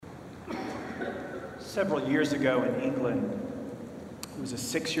Several years ago in England, there was a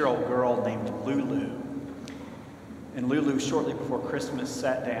 6-year-old girl named Lulu. And Lulu, shortly before Christmas,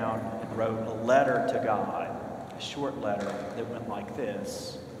 sat down and wrote a letter to God, a short letter that went like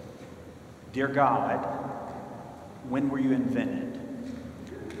this. Dear God, when were you invented?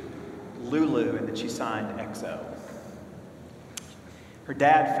 Lulu, and then she signed XO. Her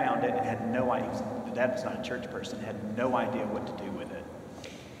dad found it and had no idea. The dad was not a church person, had no idea what to do with it.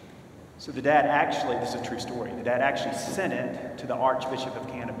 So the dad actually, this is a true story, the dad actually sent it to the Archbishop of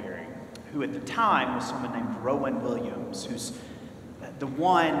Canterbury, who at the time was someone named Rowan Williams, who's the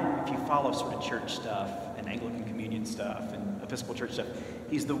one, if you follow sort of church stuff and Anglican communion stuff and Episcopal church stuff,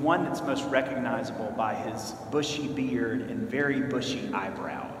 he's the one that's most recognizable by his bushy beard and very bushy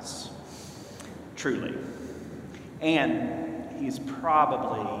eyebrows. Truly. And he's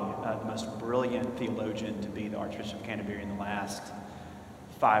probably the most brilliant theologian to be the Archbishop of Canterbury in the last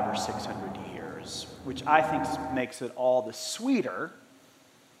 500 or 600 years, which I think makes it all the sweeter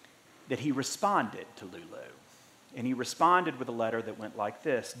that he responded to Lulu. And he responded with a letter that went like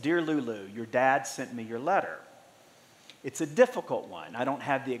this. Dear Lulu, your dad sent me your letter. It's a difficult one. I don't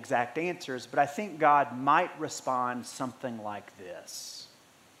have the exact answers, but I think God might respond something like this.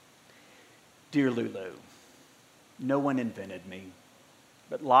 Dear Lulu, no one invented me,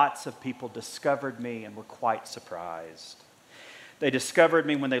 but lots of people discovered me and were quite surprised. They discovered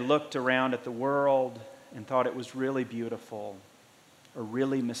me when they looked around at the world and thought it was really beautiful or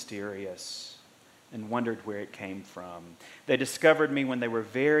really mysterious and wondered where it came from. They discovered me when they were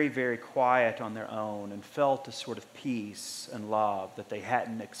very, very quiet on their own and felt a sort of peace and love that they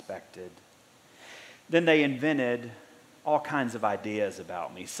hadn't expected. Then they invented all kinds of ideas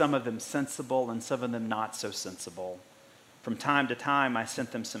about me, some of them sensible and some of them not so sensible. From time to time, I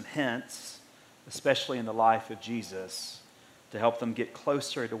sent them some hints, especially in the life of Jesus, to help them get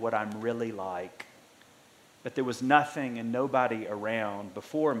closer to what I'm really like. But there was nothing and nobody around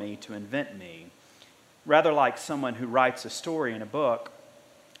before me to invent me. Rather like someone who writes a story in a book,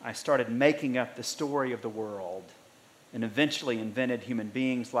 I started making up the story of the world and eventually invented human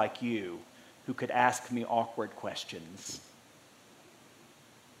beings like you who could ask me awkward questions.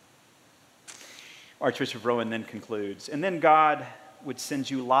 Archbishop Rowan then concludes, and then God would send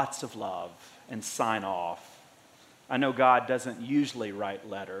you lots of love and sign off. I know God doesn't usually write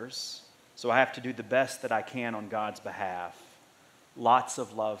letters, so I have to do the best that I can on God's behalf. Lots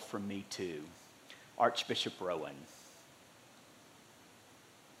of love from me too. Archbishop Rowan.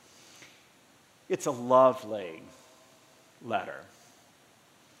 It's a lovely letter.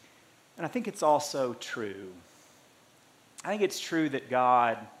 And I think it's also true. I think it's true that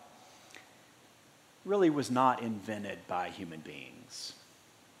God really was not invented by human beings.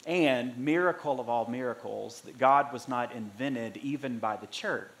 And, miracle of all miracles, that God was not invented even by the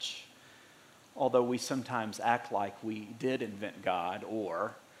church. Although we sometimes act like we did invent God,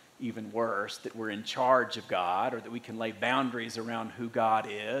 or even worse, that we're in charge of God, or that we can lay boundaries around who God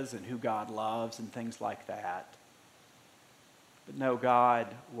is and who God loves and things like that. But no, God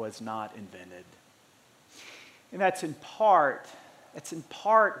was not invented. And that's in part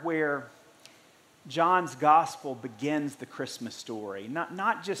where John's gospel begins the Christmas story.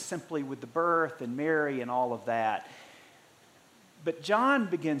 Not just simply with the birth and Mary and all of that, but John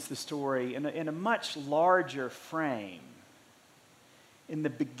begins the story in a much larger frame. In the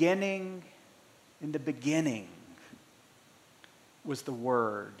beginning was the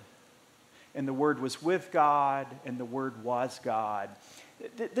Word. And the Word was with God, and the Word was God.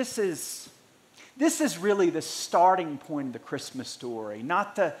 This is really the starting point of the Christmas story,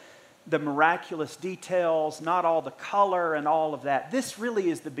 not the miraculous details, not all the color and all of that. This really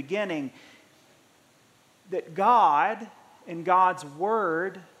is the beginning that God and God's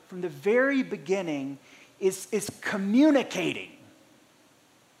Word from the very beginning is communicating,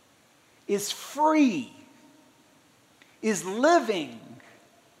 is free, is living,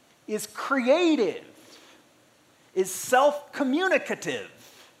 is creative, is self-communicative,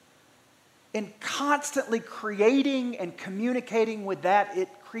 and constantly creating and communicating with that it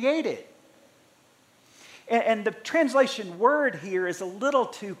created. And the translation word here is a little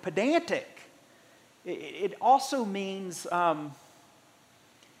too pedantic. It also means that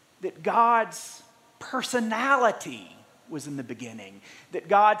God's personality was in the beginning, that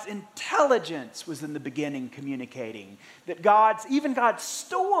God's intelligence was in the beginning communicating, that even God's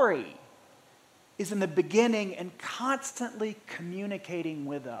story is in the beginning and constantly communicating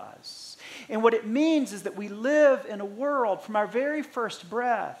with us. And what it means is that we live in a world from our very first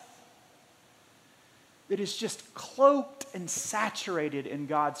breath that is just cloaked and saturated in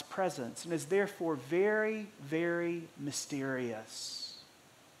God's presence and is therefore very, very mysterious.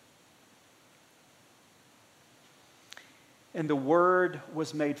 And the Word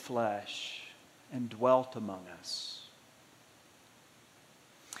was made flesh and dwelt among us.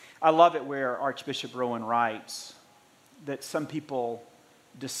 I love it where Archbishop Rowan writes that some people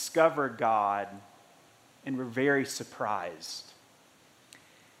discovered God and were very surprised.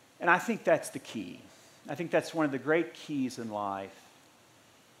 And I think that's the key. I think that's one of the great keys in life.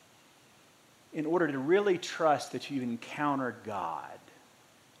 In order to really trust that you've encountered God,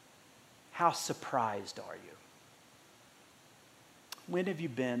 how surprised are you? When have you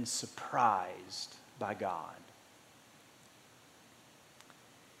been surprised by God?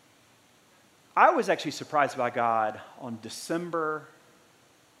 I was actually surprised by God on December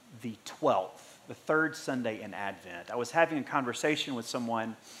the 12th, the third Sunday in Advent. I was having a conversation with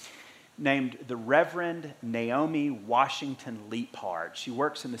someone named the Reverend Naomi Washington Leaphart. She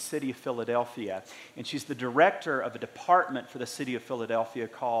works in the city of Philadelphia, and she's the director of a department for the city of Philadelphia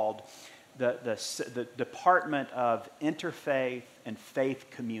called the Department of Interfaith and Faith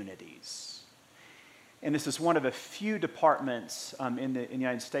Communities. And this is one of a few departments in the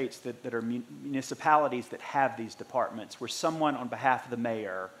United States that are municipalities that have these departments, where someone on behalf of the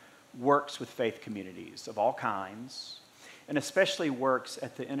mayor works with faith communities of all kinds, and especially works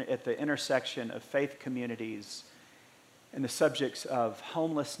at the intersection of faith communities and the subjects of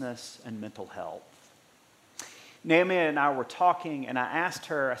homelessness and mental health. Naomi and I were talking, and I asked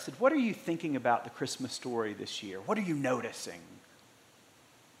her, I said, what are you thinking about the Christmas story this year? What are you noticing?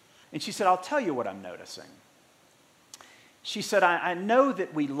 And she said, I'll tell you what I'm noticing. She said, I know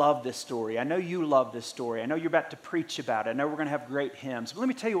that we love this story. I know you love this story. I know you're about to preach about it. I know we're going to have great hymns. But let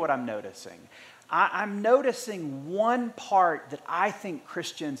me tell you what I'm noticing. I'm noticing one part that I think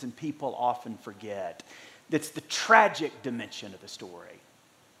Christians and people often forget. That's the tragic dimension of the story.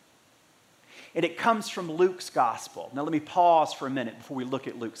 And it comes from Luke's gospel. Now let me pause for a minute before we look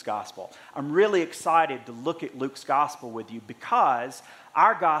at Luke's gospel. I'm really excited to look at Luke's gospel with you because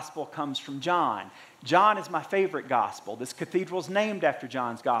our gospel comes from John. John is my favorite gospel. This cathedral is named after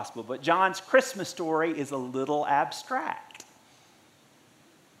John's gospel, but John's Christmas story is a little abstract.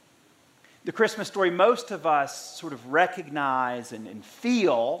 The Christmas story most of us sort of recognize and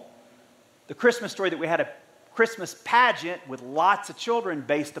feel. The Christmas story that we had a Christmas pageant with lots of children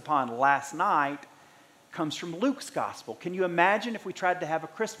based upon last night comes from Luke's gospel. Can you imagine if we tried to have a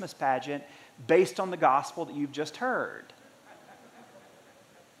Christmas pageant based on the gospel that you've just heard?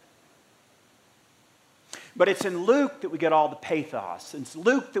 But it's in Luke that we get all the pathos. It's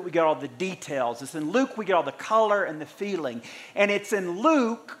Luke that we get all the details. It's in Luke we get all the color and the feeling. And it's in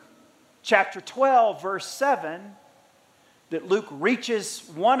Luke chapter 12, verse 7, that Luke reaches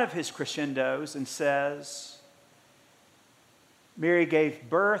one of his crescendos and says, Mary gave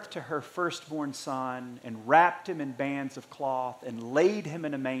birth to her firstborn son and wrapped him in bands of cloth and laid him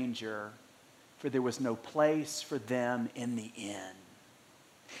in a manger, for there was no place for them in the inn.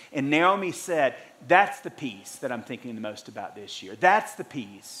 And Naomi said, that's the piece that I'm thinking the most about this year. That's the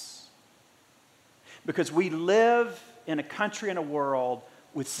piece. Because we live in a country and a world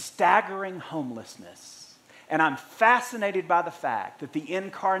with staggering homelessness. And I'm fascinated by the fact that the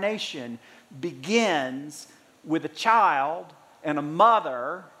incarnation begins with a child and a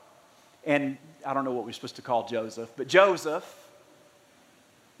mother, and I don't know what we're supposed to call Joseph, but Joseph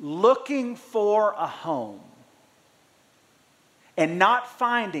looking for a home and not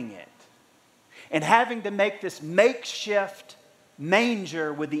finding it, and having to make this makeshift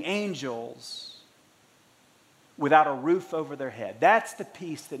manger with the angels without a roof over their head. That's the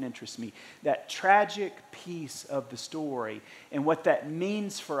piece that interests me, that tragic piece of the story and what that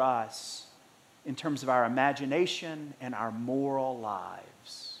means for us in terms of our imagination and our moral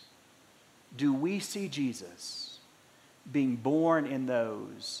lives. Do we see Jesus being born in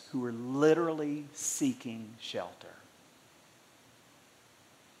those who are literally seeking shelter?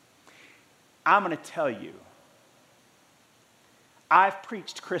 I'm going to tell you, I've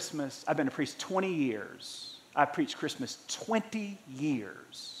preached Christmas, I've been a priest 20 years. I've preached Christmas 20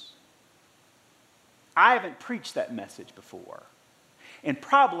 years. I haven't preached that message before. And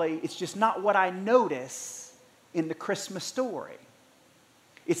probably it's just not what I notice in the Christmas story.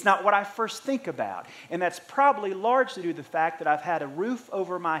 It's not what I first think about. And that's probably largely due to the fact that I've had a roof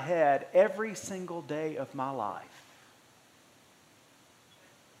over my head every single day of my life.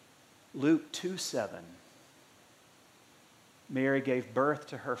 Luke 2:7. Mary gave birth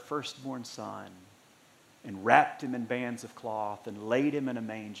to her firstborn son and wrapped him in bands of cloth and laid him in a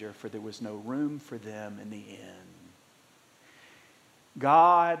manger, for there was no room for them in the inn.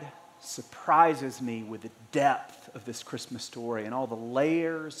 God surprises me with the depth of this Christmas story and all the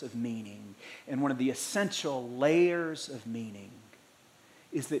layers of meaning. And one of the essential layers of meaning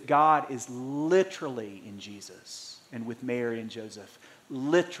is that God is literally in Jesus and with Mary and Joseph,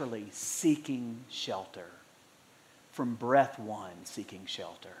 literally seeking shelter. From breath one, seeking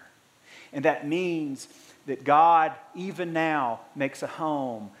shelter. And that means that God, even now, makes a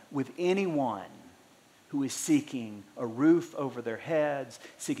home with anyone who is seeking a roof over their heads,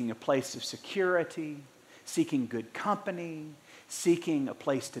 seeking a place of security, seeking good company, seeking a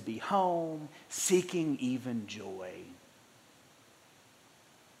place to be home, seeking even joy.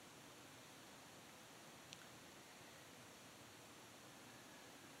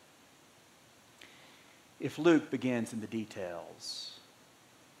 If Luke begins in the details,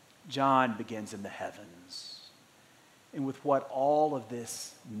 John begins in the heavens, and with what all of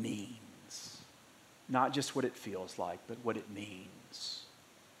this means. Not just what it feels like, but what it means.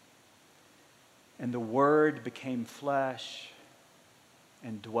 And the Word became flesh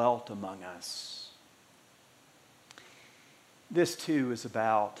and dwelt among us. This too is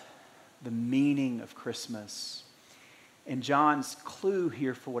about the meaning of Christmas. And John's clue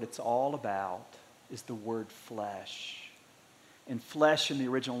here for what it's all about is the word flesh. And flesh in the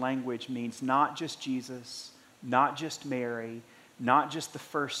original language means not just Jesus, not just Mary, not just the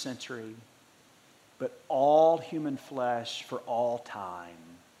first century, but all human flesh for all time,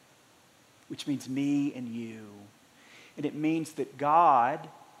 which means me and you. And it means that God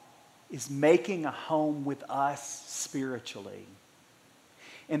is making a home with us spiritually.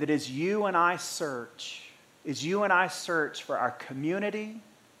 And that as you and I search for our community,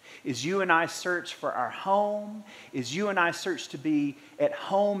 as you and I search for our home, as you and I search to be at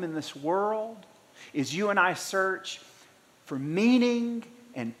home in this world, as you and I search for meaning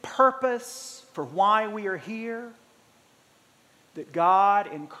and purpose for why we are here, that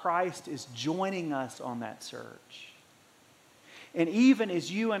God in Christ is joining us on that search. And even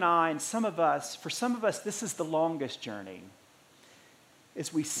as you and I, and for some of us, this is the longest journey,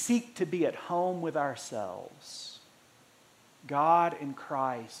 as we seek to be at home with ourselves, God in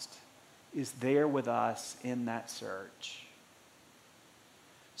Christ is there with us in that search.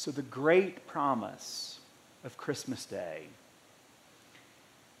 So the great promise of Christmas Day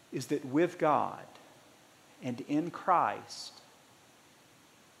is that with God and in Christ,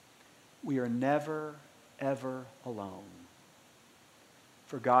 we are never, ever alone.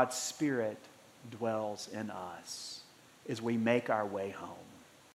 For God's Spirit dwells in us as we make our way home.